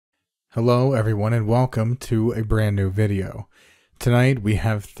Hello everyone and welcome to a brand new video. Tonight we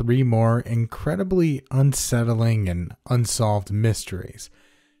have 3 more incredibly unsettling and unsolved mysteries.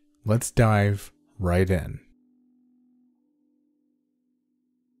 Let's dive right in.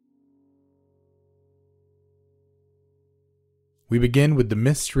 We begin with the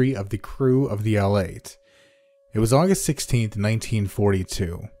mystery of the crew of the L-8. It was August 16th,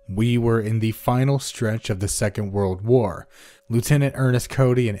 1942. We were in the final stretch of the Second World War. Lieutenant Ernest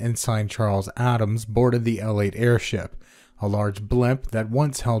Cody and Ensign Charles Adams boarded the L-8 airship, a large blimp that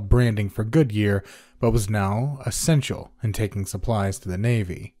once held branding for Goodyear, but was now essential in taking supplies to the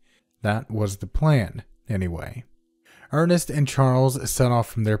Navy. That was the plan, anyway. Ernest and Charles set off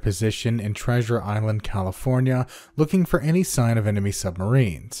from their position in Treasure Island, California, looking for any sign of enemy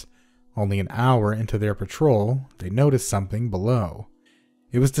submarines. Only an hour into their patrol, they noticed something below.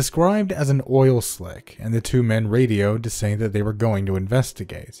 It was described as an oil slick, and the 2 men radioed to say that they were going to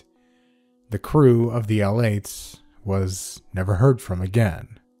investigate. The crew of the L-8 was never heard from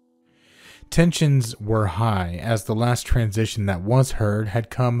again. Tensions were high, as the last transition that was heard had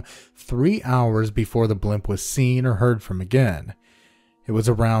come 3 hours before the blimp was seen or heard from again. It was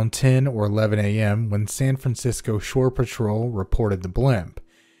around 10 or 11 a.m. when San Francisco Shore Patrol reported the blimp.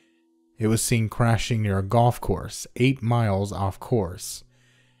 It was seen crashing near a golf course, 8 miles off course.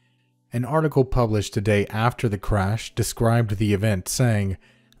 An article published a day after the crash described the event, saying,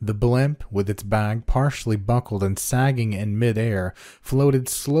 "The blimp, with its bag partially buckled and sagging in mid-air, floated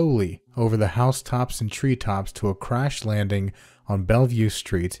slowly over the housetops and treetops to a crash landing on Bellevue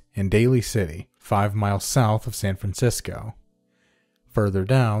Street in Daly City, 5 miles south of San Francisco." Further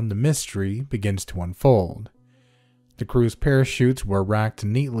down, the mystery begins to unfold. The crew's parachutes were racked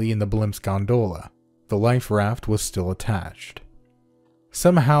neatly in the blimp's gondola. The life raft was still attached.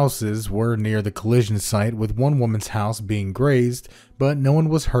 Some houses were near the collision site, with one woman's house being grazed, but no one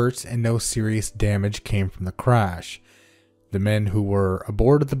was hurt and no serious damage came from the crash. The men who were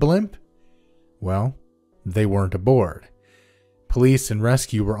aboard the blimp? Well, they weren't aboard. Police and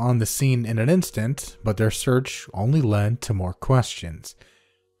rescue were on the scene in an instant, but their search only led to more questions.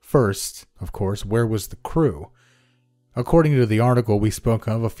 First, of course, where was the crew? According to the article we spoke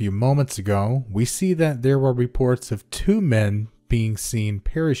of a few moments ago, we see that there were reports of 2 men being seen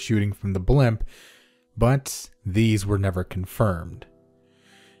parachuting from the blimp, but these were never confirmed.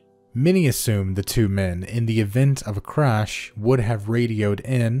 Many assumed the 2 men, in the event of a crash, would have radioed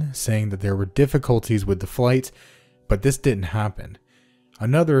in, saying that there were difficulties with the flight, but this didn't happen.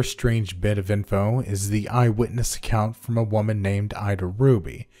 Another strange bit of info is the eyewitness account from a woman named Ida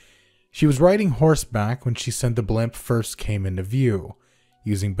Ruby. She was riding horseback when she said the blimp first came into view.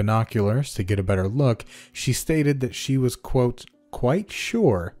 Using binoculars to get a better look, she stated that she was, quote, quite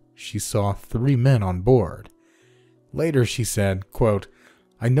sure she saw 3 men on board. Later she said, quote,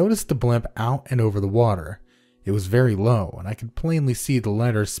 "I noticed the blimp out and over the water. It was very low, and I could plainly see the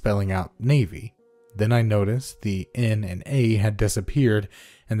letters spelling out Navy. Then I noticed the N and A had disappeared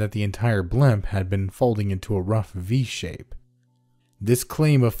and that the entire blimp had been folding into a rough V shape." This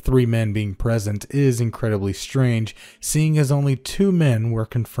claim of 3 men being present is incredibly strange, seeing as only 2 men were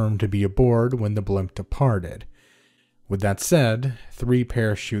confirmed to be aboard when the blimp departed. With that said, 3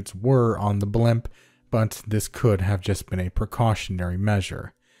 parachutes were on the blimp, but this could have just been a precautionary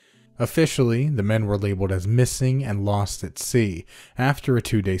measure. Officially, the men were labeled as missing and lost at sea after a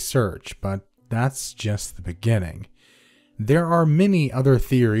 2-day search, but that's just the beginning. There are many other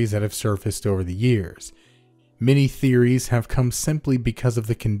theories that have surfaced over the years. Many theories have come simply because of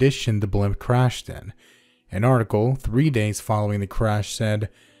the condition the blimp crashed in. An article 3 days following the crash said,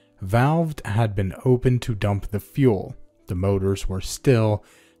 "Valve had been opened to dump the fuel. The motors were still.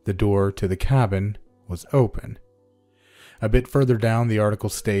 The door to the cabin was open." A bit further down, the article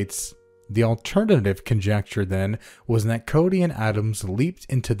states, "The alternative conjecture then was that Cody and Adams leaped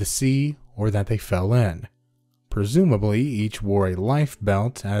into the sea or that they fell in. Presumably, each wore a life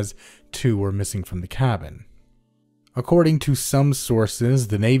belt, as 2 were missing from the cabin." According to some sources,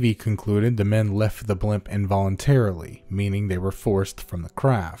 the Navy concluded the men left the blimp involuntarily, meaning they were forced from the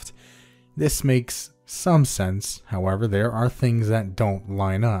craft. This makes some sense, however, there are things that don't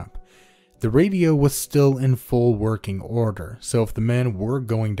line up. The radio was still in full working order, so if the men were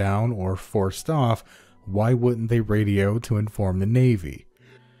going down or forced off, why wouldn't they radio to inform the Navy?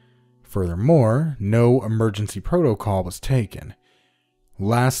 Furthermore, no emergency protocol was taken.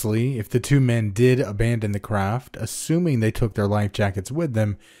 Lastly, if the 2 men did abandon the craft, assuming they took their life jackets with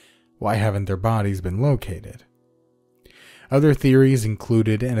them, why haven't their bodies been located? Other theories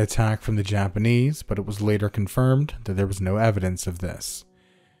included an attack from the Japanese, but it was later confirmed that there was no evidence of this.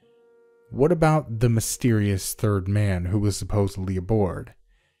 What about the mysterious 3rd man who was supposedly aboard?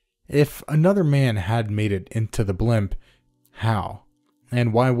 If another man had made it into the blimp, how?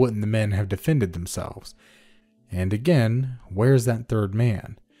 And why wouldn't the men have defended themselves? And again, where's that third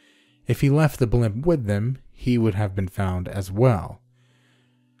man? If he left the blimp with them, he would have been found as well.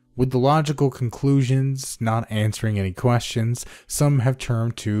 With the logical conclusions not answering any questions, some have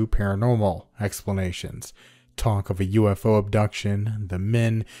turned to paranormal explanations. Talk of a UFO abduction, the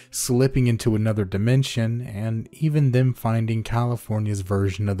men slipping into another dimension, and even them finding California's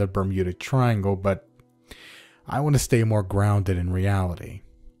version of the Bermuda Triangle, but I want to stay more grounded in reality.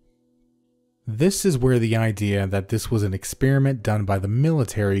 This is where the idea that this was an experiment done by the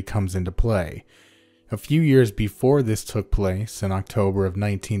military comes into play. A few years before this took place, in October of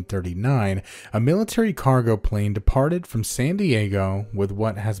 1939, a military cargo plane departed from San Diego with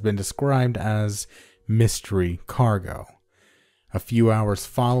what has been described as mystery cargo. A few hours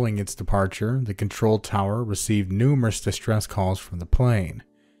following its departure, the control tower received numerous distress calls from the plane.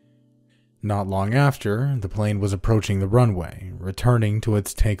 Not long after, the plane was approaching the runway, returning to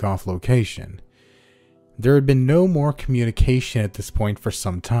its takeoff location. There had been no more communication at this point for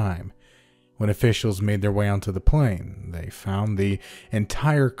some time. When officials made their way onto the plane, they found the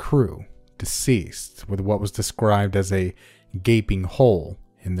entire crew deceased, with what was described as a gaping hole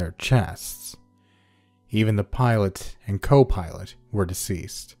in their chests. Even the pilot and co-pilot were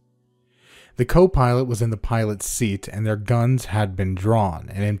deceased. The co-pilot was in the pilot's seat, and their guns had been drawn,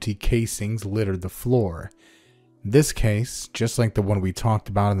 and empty casings littered the floor. This case, just like the one we talked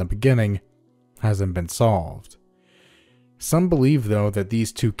about in the beginning, hasn't been solved. Some believe, though, that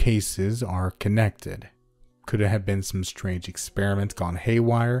these two cases are connected. Could it have been some strange experiment gone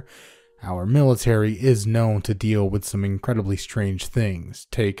haywire? Our military is known to deal with some incredibly strange things.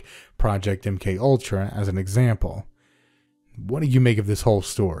 Take Project MKUltra as an example. What do you make of this whole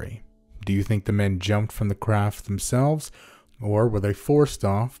story? Do you think the men jumped from the craft themselves, or were they forced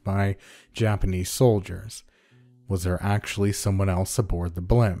off by Japanese soldiers? Was there actually someone else aboard the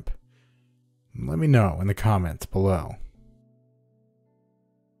blimp? Let me know in the comments below.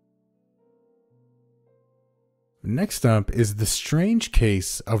 Next up is the strange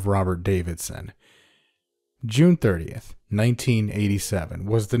case of Robert Davidson. June 30th, 1987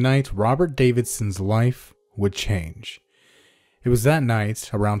 was the night Robert Davidson's life would change. It was that night,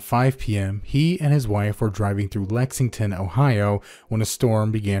 around 5 p.m., he and his wife were driving through Lexington, Ohio, when a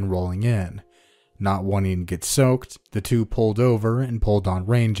storm began rolling in. Not wanting to get soaked, the two pulled over and pulled on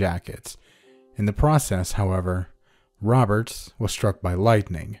rain jackets. In the process, however, Robert was struck by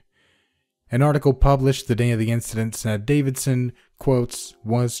lightning. An article published the day of the incident said Davidson, quotes,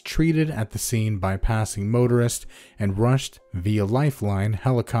 was treated at the scene by a passing motorist and rushed via lifeline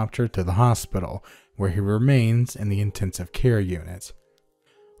helicopter to the hospital, where he remains in the intensive care unit.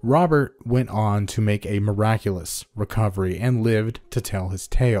 Robert went on to make a miraculous recovery and lived to tell his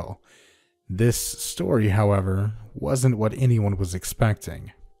tale. This story, however, wasn't what anyone was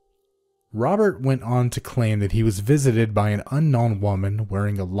expecting. Robert went on to claim that he was visited by an unknown woman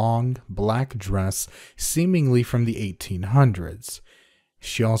wearing a long, black dress seemingly from the 1800s.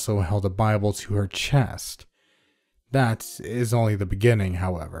 She also held a Bible to her chest. That is only the beginning,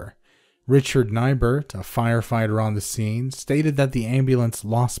 however. Richard Nybert, a firefighter on the scene, stated that the ambulance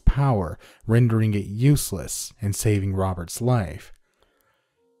lost power, rendering it useless and saving Robert's life.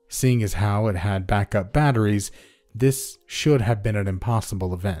 Seeing as how it had backup batteries, this should have been an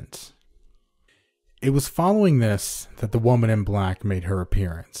impossible event. It was following this that the woman in black made her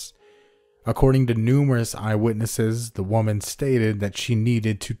appearance. According to numerous eyewitnesses, the woman stated that she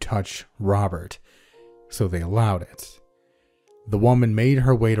needed to touch Robert, so they allowed it. The woman made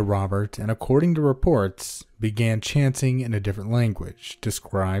her way to Robert and, according to reports, began chanting in a different language,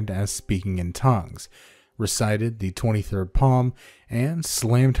 described as speaking in tongues, recited the 23rd Psalm, and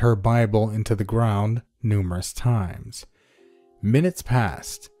slammed her Bible into the ground numerous times. Minutes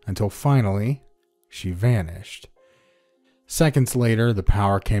passed until finally she vanished. Seconds later, the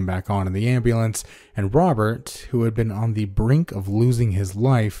power came back on in the ambulance, and Robert, who had been on the brink of losing his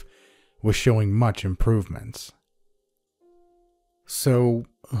life, was showing much improvement. So,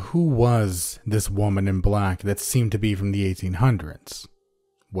 who was this woman in black that seemed to be from the 1800s?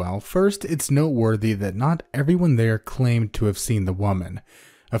 Well, first, it's noteworthy that not everyone there claimed to have seen the woman.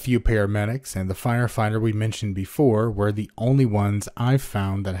 A few paramedics and the firefighter we mentioned before were the only ones I've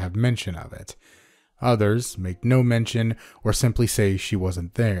found that have mention of it. Others make no mention or simply say she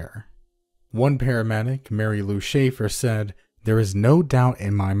wasn't there. One paramedic, Mary Lou Schaefer, said, "There is no doubt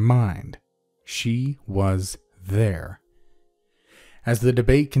in my mind. She was there." As the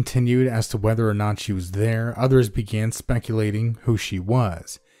debate continued as to whether or not she was there, others began speculating who she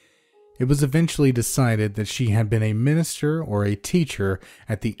was. It was eventually decided that she had been a minister or a teacher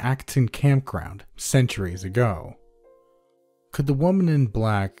at the Acton campground centuries ago. Could the woman in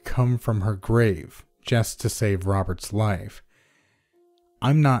black come from her grave just to save Robert's life?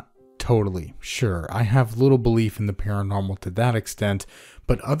 I'm not totally sure. I have little belief in the paranormal to that extent,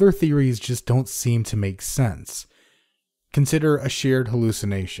 but other theories just don't seem to make sense. Consider a shared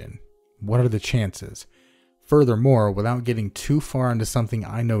hallucination. What are the chances? Furthermore, without getting too far into something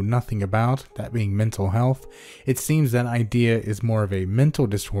I know nothing about, that being mental health, it seems that idea is more of a mental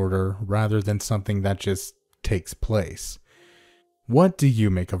disorder rather than something that just takes place. What do you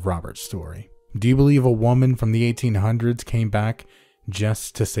make of Robert's story? Do you believe a woman from the 1800s came back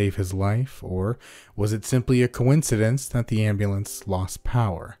just to save his life, or was it simply a coincidence that the ambulance lost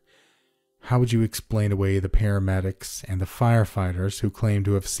power? How would you explain away the paramedics and the firefighters who claim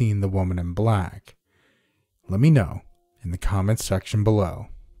to have seen the woman in black? Let me know in the comments section below.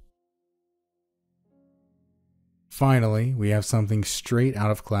 Finally, we have something straight out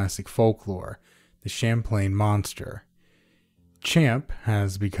of classic folklore, the Champlain Monster. Champ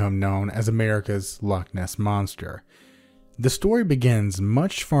has become known as America's Loch Ness Monster. The story begins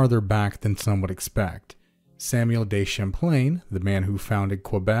much farther back than some would expect. Samuel de Champlain, the man who founded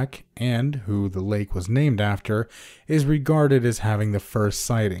Quebec and who the lake was named after, is regarded as having the first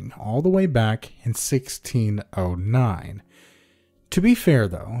sighting all the way back in 1609. To be fair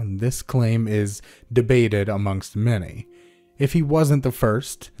though, this claim is debated amongst many. If he wasn't the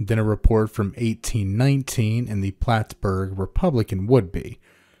first, then a report from 1819 in the Plattsburgh Republican would be.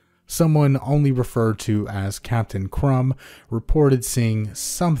 Someone only referred to as Captain Crumb reported seeing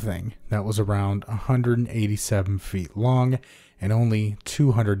something that was around 187 feet long and only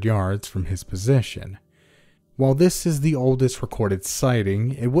 200 yards from his position. While this is the oldest recorded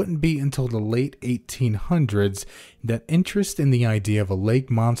sighting, it wouldn't be until the late 1800s that interest in the idea of a lake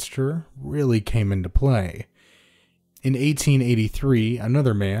monster really came into play. In 1883,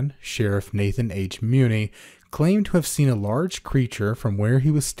 another man, Sheriff Nathan H. Muni, claimed to have seen a large creature from where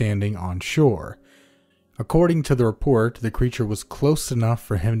he was standing on shore. According to the report, the creature was close enough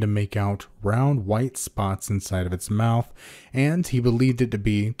for him to make out round white spots inside of its mouth, and he believed it to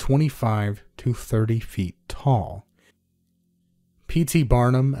be 25 to 30 feet tall. P.T.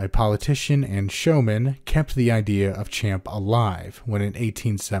 Barnum, a politician and showman, kept the idea of Champ alive when in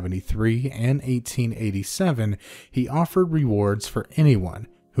 1873 and 1887 he offered rewards for anyone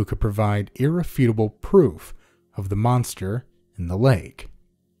who could provide irrefutable proof of the monster in the lake.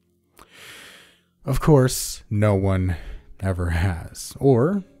 Of course, no one ever has,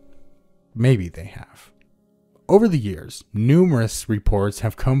 or maybe they have. Over the years, numerous reports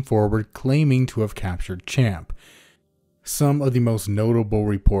have come forward claiming to have captured Champ. Some of the most notable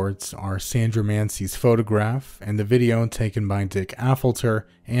reports are Sandra Mansey's photograph and the video taken by Dick Affolter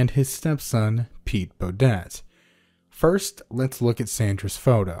and his stepson, Pete Bodette. First, let's look at Sandra's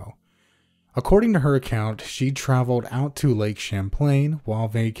photo. According to her account, she traveled out to Lake Champlain while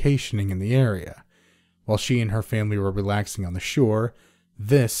vacationing in the area. While she and her family were relaxing on the shore,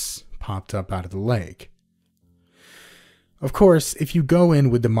 this popped up out of the lake. Of course, if you go in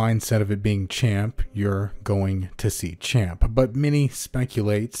with the mindset of it being Champ, you're going to see Champ, but many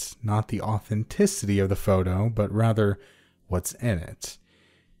speculates not the authenticity of the photo, but rather what's in it.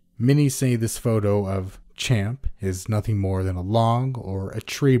 Many say this photo of Champ is nothing more than a log or a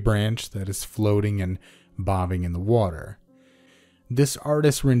tree branch that is floating and bobbing in the water. This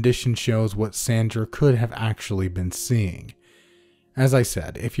artist's rendition shows what Sandra could have actually been seeing. As I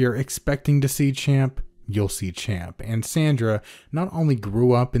said, if you're expecting to see Champ, you'll see Champ, and Sandra not only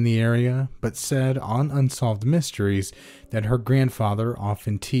grew up in the area, but said on Unsolved Mysteries that her grandfather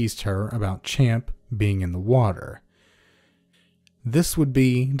often teased her about Champ being in the water. This would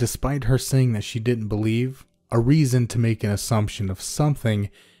be, despite her saying that she didn't believe, a reason to make an assumption of something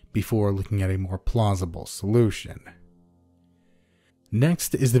before looking at a more plausible solution.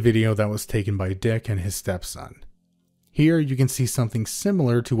 Next is the video that was taken by Dick and his stepson. Here you can see something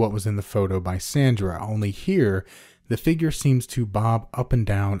similar to what was in the photo by Sandra, only here the figure seems to bob up and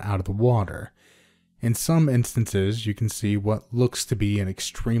down out of the water. In some instances you can see what looks to be an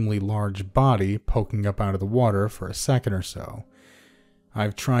extremely large body poking up out of the water for a second or so.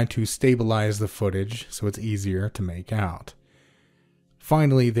 I've tried to stabilize the footage so it's easier to make out.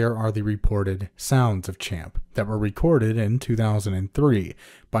 Finally, there are the reported sounds of Champ that were recorded in 2003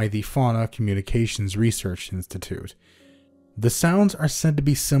 by the Fauna Communications Research Institute. The sounds are said to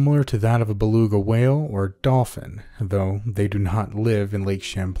be similar to that of a beluga whale or dolphin, though they do not live in Lake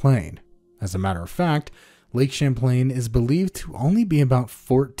Champlain. As a matter of fact, Lake Champlain is believed to only be about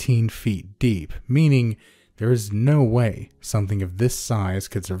 14 feet deep, meaning There is no way something of this size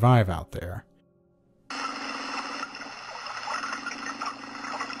could survive out there.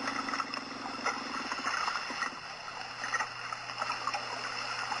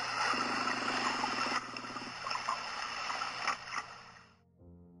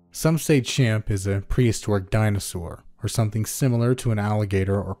 Some say Champ is a prehistoric dinosaur, or something similar to an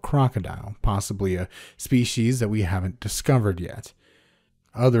alligator or crocodile, possibly a species that we haven't discovered yet.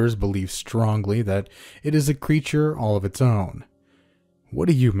 Others believe strongly that it is a creature all of its own. What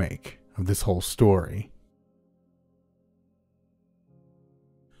do you make of this whole story?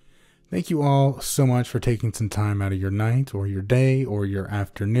 Thank you all so much for taking some time out of your night or your day or your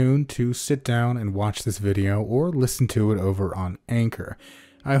afternoon to sit down and watch this video or listen to it over on Anchor.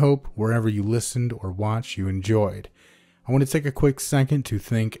 I hope wherever you listened or watched you enjoyed. I want to take a quick second to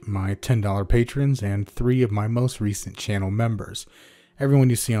thank my $10 patrons and 3 of my most recent channel members.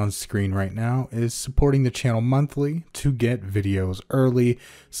 Everyone you see on screen right now is supporting the channel monthly to get videos early,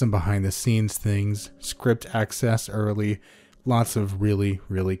 some behind the scenes things, script access early, lots of really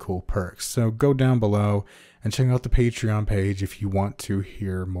cool perks. So go down below and check out the Patreon page if you want to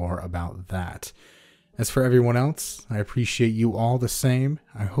hear more about that. As for everyone else, I appreciate you all the same.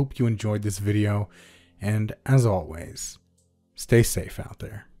 I hope you enjoyed this video, and as always, stay safe out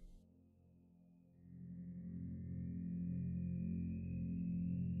there.